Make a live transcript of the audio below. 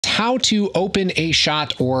how to open a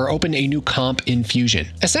shot or open a new comp in Fusion.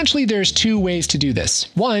 Essentially, there's two ways to do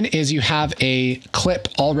this. One is you have a clip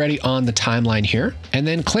already on the timeline here, and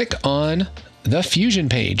then click on the Fusion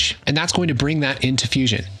page, and that's going to bring that into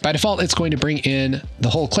Fusion. By default, it's going to bring in the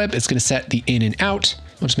whole clip. It's going to set the in and out.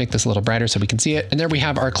 We'll just make this a little brighter so we can see it. And there we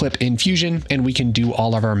have our clip in Fusion, and we can do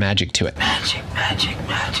all of our magic to it. Magic, magic,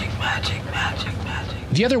 magic, magic, magic, magic.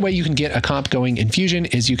 The other way you can get a comp going in Fusion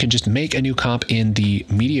is you can just make a new comp in the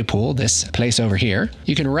media pool, this place over here.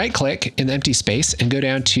 You can right click in the empty space and go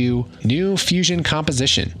down to New Fusion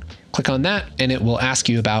Composition. Click on that and it will ask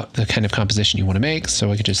you about the kind of composition you want to make.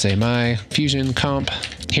 So I could just say my Fusion comp.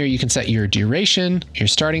 Here you can set your duration, your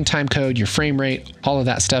starting time code, your frame rate, all of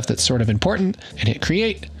that stuff that's sort of important, and hit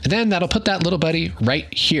create. And then that'll put that little buddy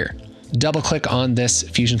right here. Double click on this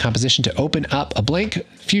Fusion composition to open up a blank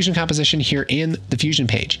Fusion composition here in the Fusion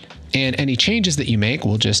page. And any changes that you make,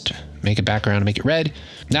 we'll just make a background and make it red.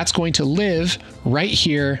 That's going to live right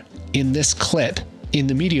here in this clip in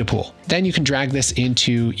the media pool. Then you can drag this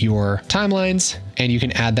into your timelines and you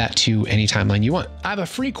can add that to any timeline you want. I have a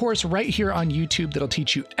free course right here on YouTube that'll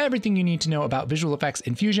teach you everything you need to know about visual effects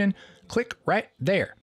in Fusion. Click right there.